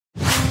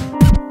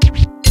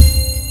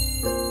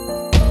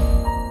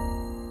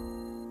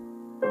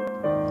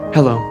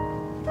Hello,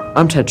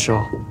 I'm Ted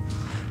Shaw.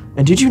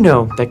 And did you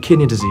know that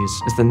kidney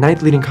disease is the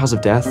 9th leading cause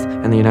of death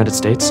in the United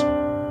States?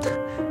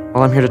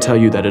 Well, I'm here to tell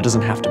you that it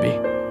doesn't have to be.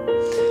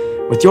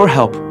 With your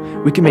help,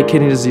 we can make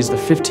kidney disease the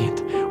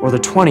 15th, or the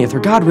 20th,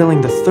 or God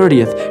willing, the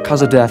 30th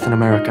cause of death in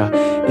America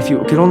if you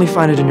could only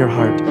find it in your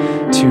heart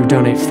to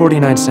donate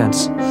 49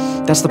 cents.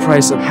 That's the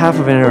price of half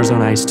of an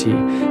Arizona iced tea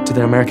to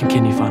the American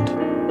Kidney Fund.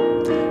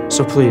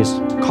 So please,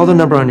 call the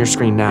number on your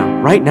screen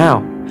now, right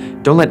now.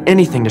 Don't let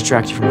anything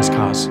distract you from this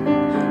cause.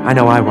 I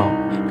know I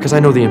won't, because I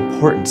know the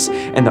importance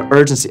and the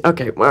urgency.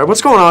 Okay, what's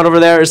going on over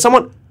there? Is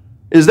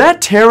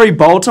that Terry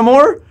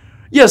Baltimore?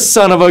 You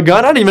son of a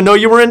gun, I didn't even know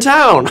you were in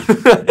town.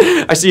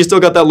 I see you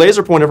still got that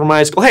laser pointer from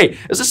high school. Hey,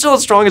 is it still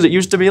as strong as it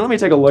used to be? Let me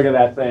take a look at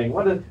that thing.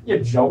 You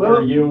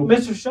joker, you.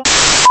 Mr. Shaw.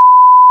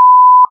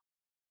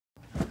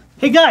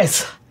 Hey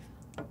guys!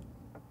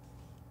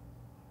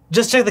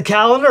 Just check the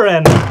calendar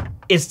and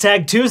it's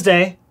Tag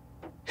Tuesday.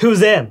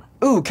 Who's in?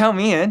 Ooh, count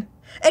me in.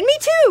 And me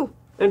too!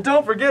 And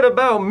don't forget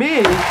about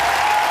me.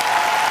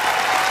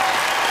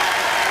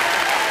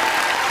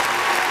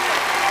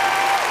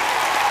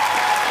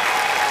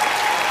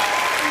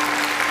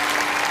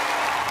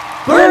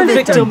 Burn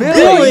Victim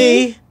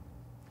Billy!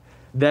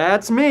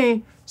 That's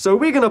me. So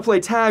we gonna play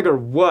tag or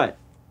what?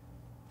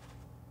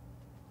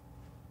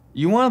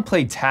 You want to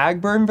play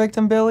tag, Burn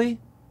Victim Billy?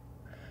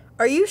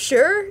 Are you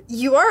sure?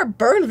 You are a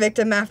burn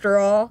victim after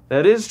all.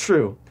 That is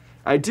true.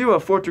 I do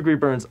have 4th-degree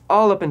burns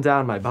all up and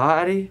down my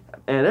body,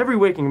 and every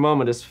waking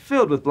moment is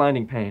filled with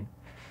blinding pain.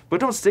 But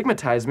don't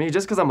stigmatize me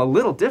just because I'm a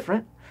little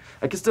different.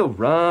 I can still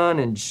run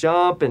and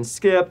jump and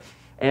skip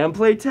and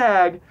play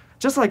tag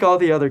just like all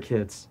the other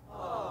kids.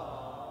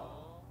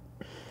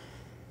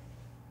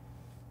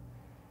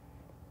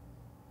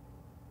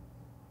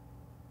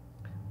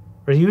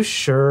 Are you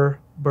sure,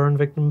 Burn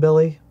Victim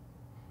Billy?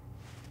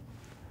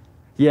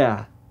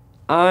 Yeah,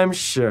 I'm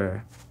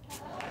sure.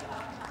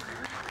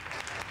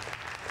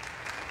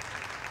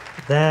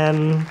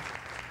 Then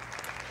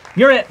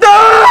you're it.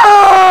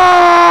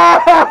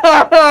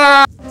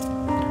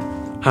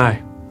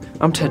 Hi,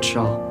 I'm Ted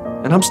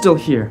Shaw, and I'm still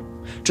here.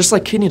 Just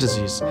like kidney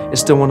disease is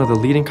still one of the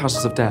leading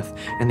causes of death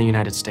in the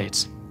United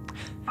States.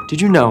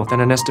 Did you know that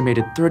an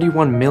estimated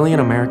 31 million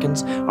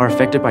Americans are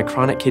affected by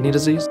chronic kidney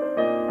disease?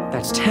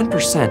 That's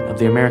 10% of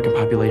the American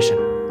population.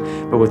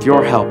 But with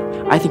your help,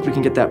 I think we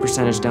can get that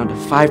percentage down to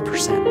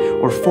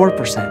 5% or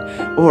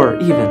 4% or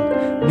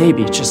even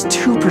maybe just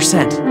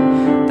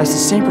 2%. That's the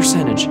same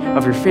percentage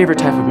of your favorite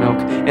type of milk,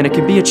 and it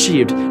can be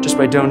achieved just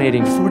by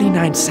donating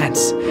 49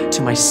 cents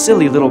to my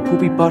silly little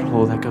poopy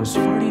butthole that goes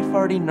farty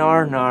farty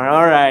nar nar.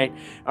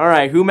 All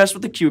right, who messed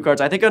with the cue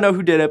cards? I think I know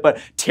who did it, but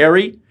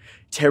Terry,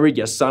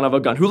 you son of a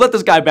gun. Who let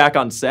this guy back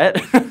on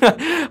set?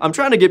 I'm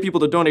trying to get people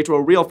to donate to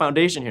a real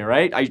foundation here,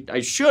 right? I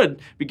should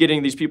be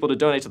getting these people to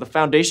donate to the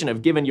foundation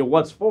of giving you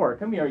what's for.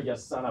 Come here, you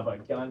son of a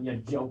gun, you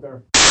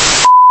joker.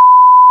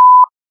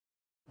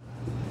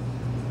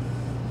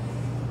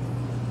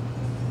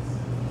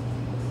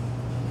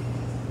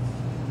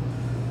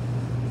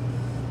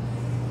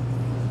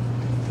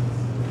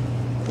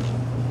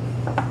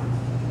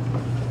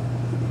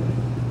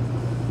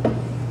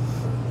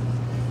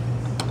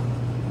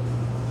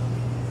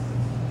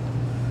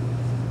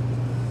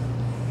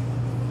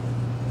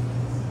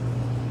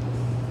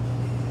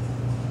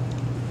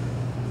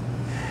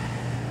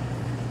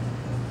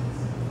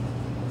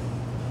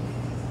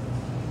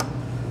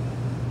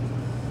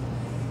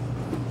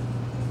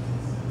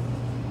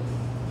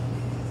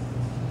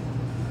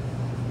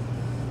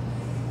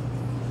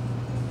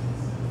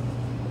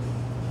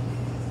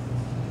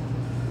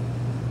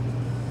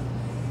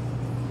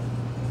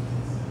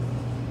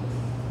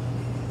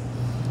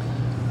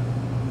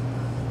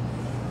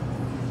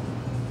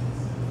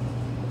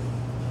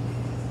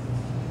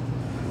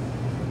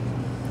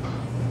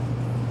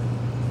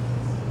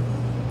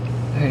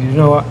 Hey, you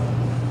know what?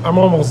 I'm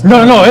almost...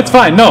 No, it's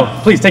fine. No,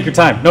 please take your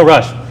time. No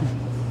rush.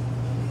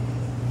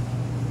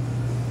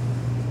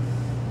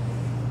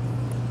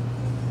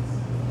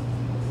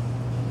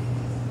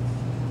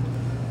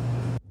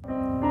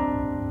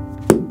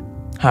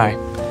 Hi,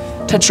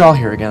 Ted Shaw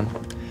here again.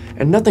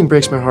 And nothing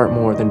breaks my heart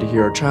more than to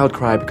hear a child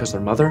cry because their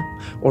mother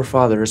or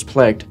father is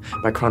plagued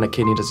by chronic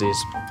kidney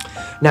disease.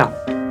 Now,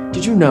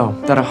 did you know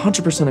that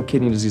 100% of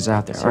kidney disease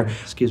out there Sorry, are...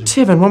 excuse me.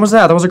 Tivin, what was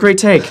that? That was a great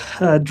take.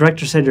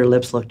 Director said your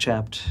lips look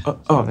chapped.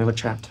 Oh, they look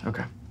chapped.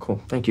 Okay,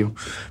 cool. Thank you.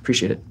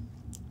 Appreciate it.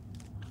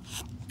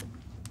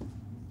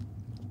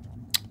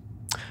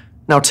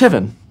 Now,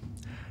 Tivin,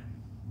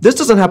 this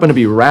doesn't happen to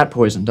be rat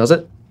poison, does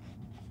it?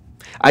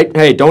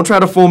 Hey, don't try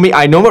to fool me.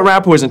 I know what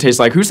rat poison tastes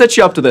like. Who set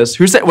you up to this?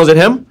 Was it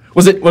him?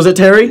 Was it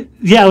Terry?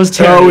 Yeah, it was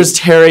Terry. Oh, it was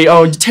Terry.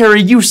 Oh,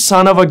 Terry, you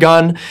son of a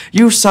gun.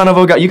 You son of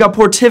a gun. You got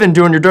poor Tivin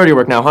doing your dirty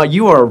work now, huh?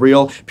 You are a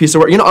real piece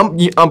of work. You know,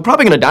 I'm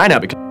probably gonna die now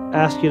because...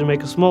 Ask you to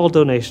make a small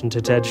donation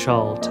to Ted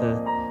Shaw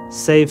to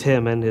save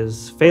him and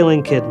his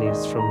failing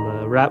kidneys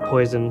from the rat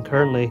poison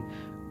currently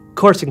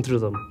coursing through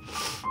them.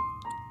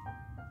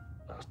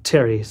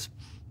 Terry's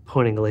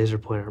pointing a laser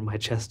pointer at my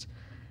chest.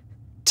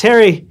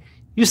 Terry,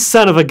 you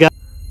son of a gun.